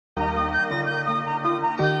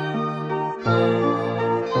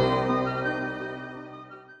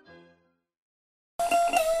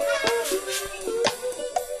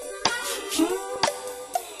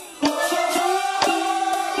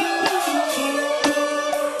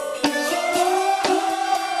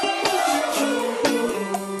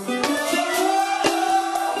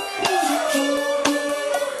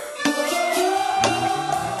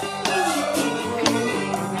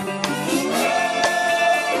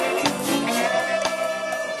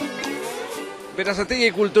Berazategui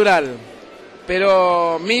cultural,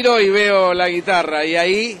 pero miro y veo la guitarra y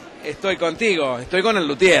ahí estoy contigo, estoy con el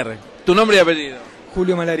luthier. ¿Tu nombre y apellido?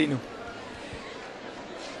 Julio Malarino.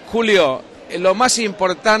 Julio, lo más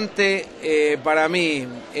importante para mí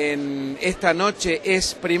en esta noche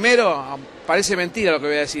es, primero, parece mentira lo que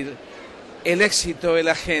voy a decir, el éxito de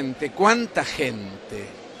la gente. ¿Cuánta gente?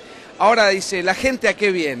 Ahora dice, ¿la gente a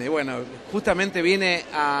qué viene? Bueno, justamente viene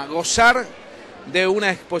a gozar de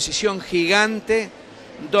una exposición gigante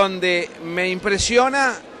donde me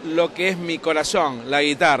impresiona lo que es mi corazón, la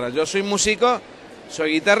guitarra. Yo soy músico,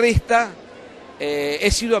 soy guitarrista, he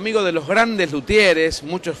sido amigo de los grandes luthieres,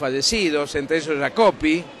 muchos fallecidos, entre ellos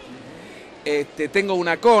Jacopi. Tengo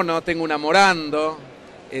una Cono, tengo una Morando,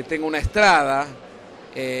 tengo una Estrada,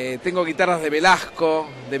 tengo guitarras de Velasco,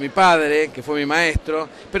 de mi padre, que fue mi maestro,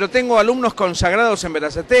 pero tengo alumnos consagrados en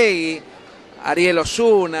Berazategui, Ariel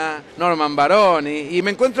Osuna, Norman Baroni, y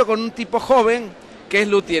me encuentro con un tipo joven que es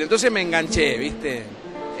luthier. Entonces me enganché, ¿viste?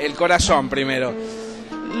 El corazón primero.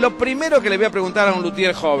 Lo primero que le voy a preguntar a un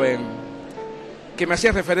luthier joven, que me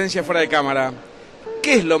hacía referencia fuera de cámara,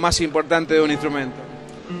 ¿qué es lo más importante de un instrumento?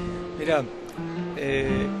 Mirá,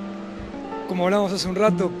 como hablamos hace un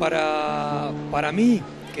rato, para mí,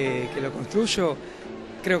 que lo construyo,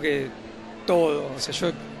 creo que todo. O sea,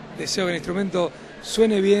 yo deseo que el instrumento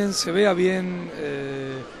suene bien, se vea bien,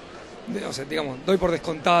 o sea, digamos, doy por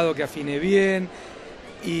descontado que afine bien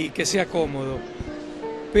y que sea cómodo.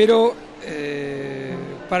 Pero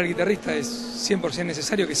para el guitarrista es 100%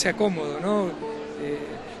 necesario que sea cómodo, ¿no?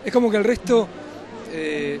 Es como que el resto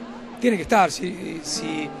tiene que estar.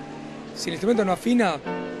 Si el instrumento no afina,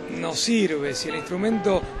 no sirve. Si el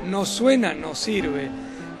instrumento no suena, no sirve.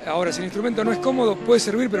 Ahora, si el instrumento no es cómodo, puede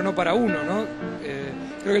servir, pero no para uno, ¿no?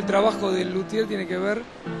 Creo que el trabajo del luthier tiene que ver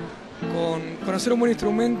con hacer un buen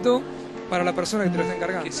instrumento para la persona que te lo está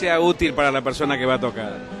encargando. Que sea útil para la persona que va a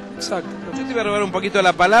tocar. Exacto. Yo te voy a robar un poquito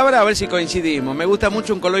la palabra a ver si coincidimos. Me gusta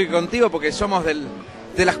mucho un coloquio contigo porque somos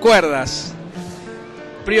de las cuerdas.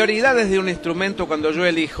 Prioridades de un instrumento cuando yo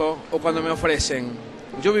elijo o cuando me ofrecen.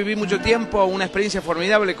 Yo viví mucho tiempo una experiencia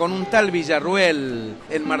formidable con un tal Villarruel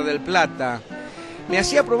en Mar del Plata. Me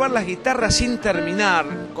hacía probar las guitarras sin terminar,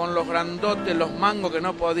 con los grandotes, los mangos que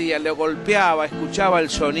no podía. Le golpeaba, escuchaba el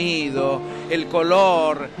sonido, el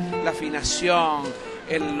color, la afinación,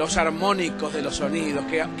 los armónicos de los sonidos,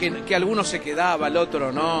 que alguno se quedaba, el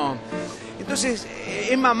otro no. Entonces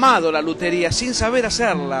he mamado la lutería sin saber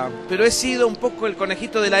hacerla, pero he sido un poco el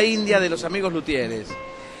conejito de la India de los amigos luthieres.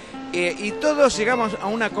 Y todos llegamos a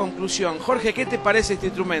una conclusión. Jorge, ¿qué te parece este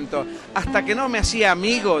instrumento? Hasta que no me hacía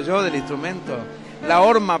amigo yo del instrumento, la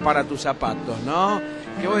horma para tus zapatos, ¿no?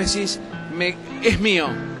 Que vos decís, es mío.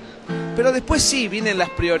 Pero después sí vienen las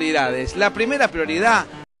prioridades. La primera prioridad,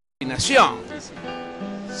 afinación.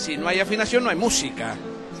 Si no hay afinación, no hay música.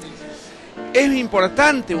 Es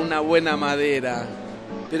importante una buena madera,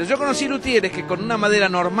 pero yo conocí luthieres que con una madera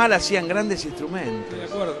normal hacían grandes instrumentos. Estoy de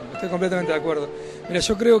acuerdo, estoy completamente de acuerdo. Mira,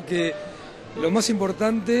 yo creo que lo más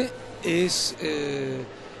importante es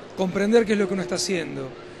comprender qué es lo que uno está haciendo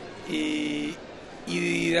y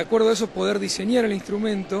de acuerdo a eso poder diseñar el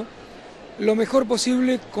instrumento lo mejor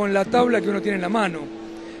posible con la tabla que uno tiene en la mano.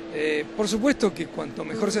 Por supuesto que cuanto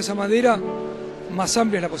mejor sea esa madera, más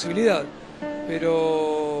amplia es la posibilidad,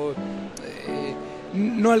 pero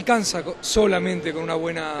no alcanza solamente con una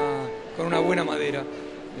buena madera.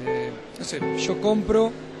 No sé, yo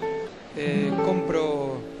compro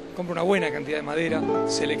una buena cantidad de madera,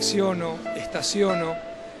 selecciono, estaciono,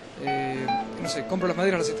 no sé, compro las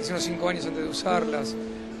maderas, las estaciono 5 años antes de usarlas.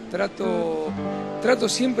 Trato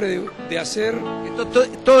siempre de hacer...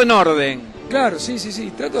 Todo en orden. Claro,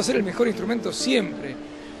 sí, trato de hacer el mejor instrumento siempre.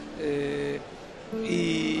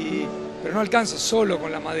 Pero no alcanza solo con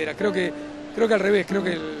la madera. Creo que al revés, creo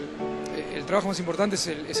que el trabajo más importante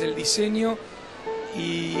es el diseño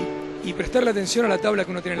y prestarle atención a la tabla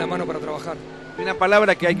que uno tiene en la mano para trabajar. Una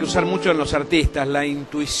palabra que hay que usar mucho en los artistas, la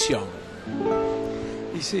intuición.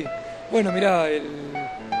 Y sí, bueno, mirá,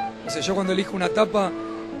 no sé, yo cuando elijo una tapa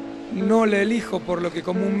no la elijo por lo que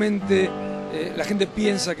comúnmente la gente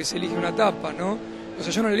piensa que se elige una tapa, ¿no? O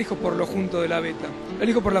sea, yo no la elijo por lo junto de la veta, la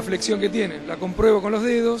elijo por la flexión que tiene, la compruebo con los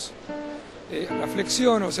dedos, la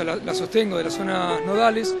flexiono, o sea, la sostengo de las zonas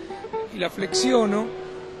nodales y la flexiono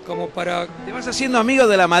como para... Te vas haciendo amigo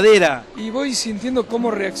de la madera. Y voy sintiendo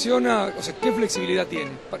cómo reacciona, o sea, qué flexibilidad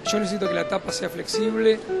tiene. Yo necesito que la tapa sea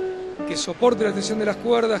flexible, que soporte la tensión de las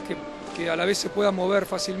cuerdas, que a la vez se pueda mover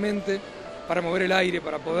fácilmente para mover el aire,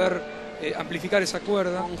 para poder amplificar esa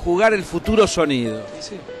cuerda. Conjugar el futuro sonido.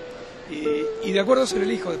 Sí. Y de acuerdo a eso lo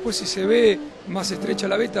elijo. Después si se ve más estrecha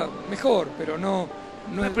la veta, mejor, pero no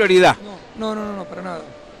No es prioridad. No, para nada.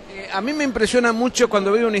 A mí me impresiona mucho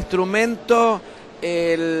cuando veo un instrumento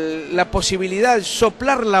la posibilidad de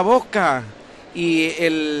soplar la boca y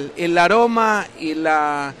el aroma y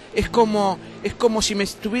es como si me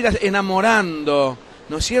estuviera enamorando,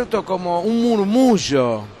 ¿no es cierto? Como un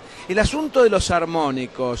murmullo. El asunto de los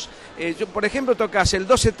armónicos. Por ejemplo, tocas el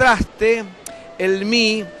 12 traste, el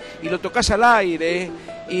mi, y lo tocas al aire,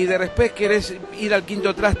 y de repente querés ir al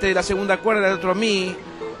quinto traste de la segunda cuerda del otro mi,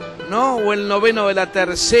 ¿no? O el noveno de la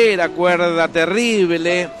tercera cuerda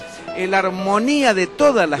terrible. La armonía de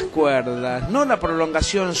todas las cuerdas, no la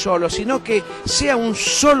prolongación solo, sino que sea un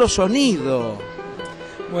solo sonido.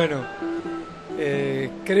 Bueno,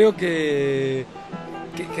 creo que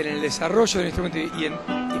en el desarrollo del instrumento y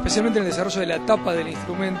especialmente en el desarrollo de la tapa del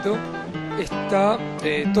instrumento está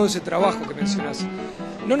todo ese trabajo que mencionas.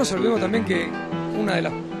 No nos olvidemos también que una de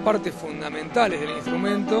las partes fundamentales del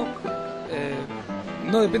instrumento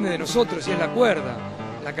no depende de nosotros, y es la cuerda.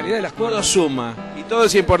 La calidad de las cuerdas. Todo suma y todo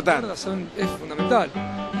es importante. Es fundamental.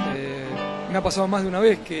 Me ha pasado más de una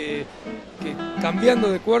vez que cambiando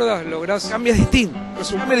de cuerdas lográs... Cambias distinto.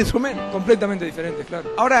 Cambia el instrumento. Completamente diferentes,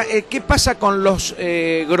 claro. Ahora, ¿qué pasa con los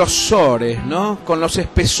grosores, ¿no? Con los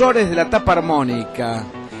espesores de la tapa armónica?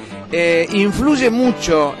 Influye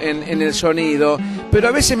mucho en el sonido, pero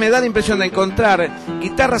a veces me da la impresión de encontrar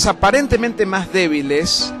guitarras aparentemente más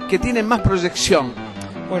débiles que tienen más proyección.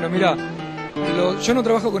 Bueno, mira, yo no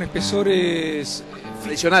trabajo con espesores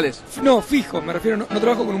tradicionales. No, fijos, me refiero, no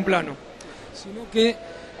trabajo con un plano, sino que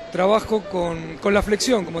trabajo con la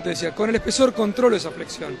flexión, como te decía. Con el espesor controlo esa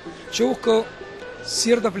flexión. Yo busco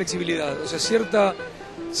cierta flexibilidad, o sea,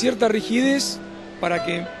 cierta rigidez para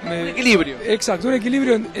que un equilibrio. Exacto, un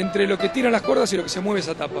equilibrio entre lo que tiran las cuerdas y lo que se mueve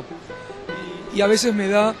esa tapa. Y a veces me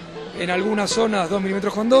da en algunas zonas 2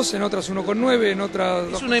 milímetros con 2, en otras 1,9, en otras...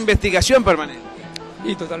 Es una investigación permanente.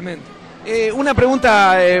 Y totalmente. Una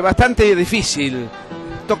pregunta bastante difícil.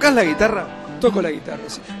 ¿Tocás la guitarra? Toco la guitarra,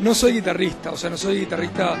 sí. No soy guitarrista, o sea, no soy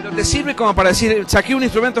guitarrista... ¿Pero te sirve como para decir, saqué un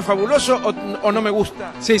instrumento fabuloso o no me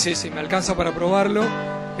gusta? Sí, me alcanza para probarlo,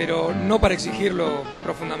 pero no para exigirlo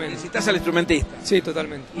profundamente. ¿Necesitas al instrumentista? Sí,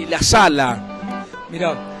 totalmente. ¿Y la sala?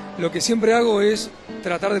 Mirá, lo que siempre hago es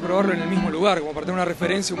tratar de probarlo en el mismo lugar, como para tener una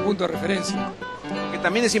referencia, un punto de referencia. Que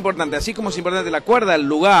también es importante, así como es importante la cuerda, el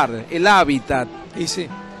lugar, el hábitat. Y sí.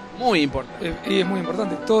 Muy importante. Y es muy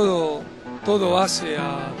importante, todo hace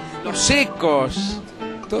a... Los secos.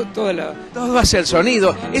 Todo hace el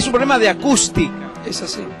sonido. Es un problema de acústica. Es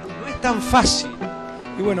así. No es tan fácil.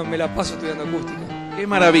 Y bueno, me la paso estudiando acústica. Qué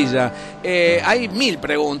maravilla. Hay 1000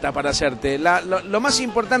 preguntas para hacerte. Lo más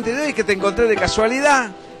importante de hoy es que te encontré de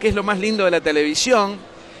casualidad, que es lo más lindo de la televisión,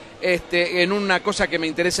 en una cosa que me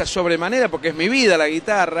interesa sobremanera, porque es mi vida la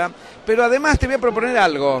guitarra. Pero además te voy a proponer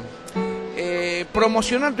algo.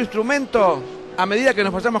 Promocionar tu instrumento a medida que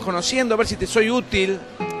nos vayamos conociendo, a ver si te soy útil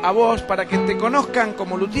a vos para que te conozcan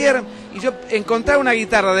como luthier, y yo encontrar una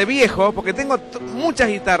guitarra de viejo, porque tengo muchas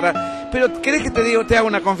guitarras, pero ¿querés que te haga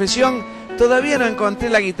una confesión? Todavía no encontré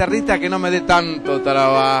la guitarrita que no me dé tanto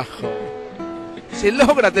trabajo. ¿Se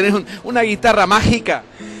logra tener una guitarra mágica?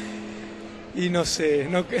 Y no sé,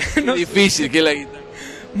 no difícil que la guitarra.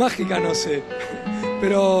 Mágica no sé,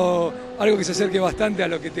 pero algo que se acerque bastante a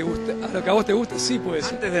lo que te gusta, a lo que a vos te gusta, sí puede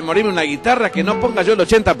ser. Antes de morirme una guitarra que no ponga yo el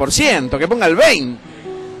 80%, que ponga el 20%.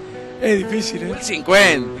 Es difícil, el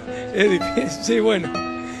 50%. Es difícil, sí, bueno,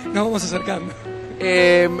 nos vamos acercando.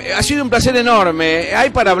 Ha sido un placer enorme. Hay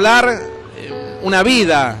para hablar una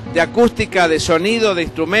vida de acústica, de sonido, de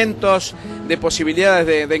instrumentos, de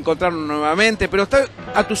posibilidades de encontrarnos nuevamente, pero está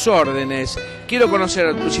a tus órdenes. Quiero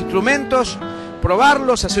conocer tus instrumentos,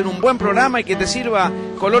 probarlos, hacer un buen programa y que te sirva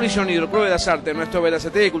Color y Sonido, el Club de las Artes, nuestro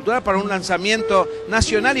Verazategui Cultural, para un lanzamiento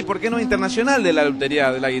nacional y, por qué no, internacional de la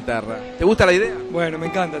lutería de la guitarra. ¿Te gusta la idea? Bueno, me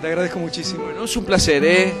encanta, te agradezco muchísimo. Bueno, es un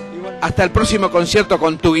placer, Hasta el próximo concierto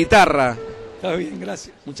con tu guitarra. Está bien,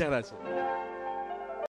 gracias. Muchas gracias.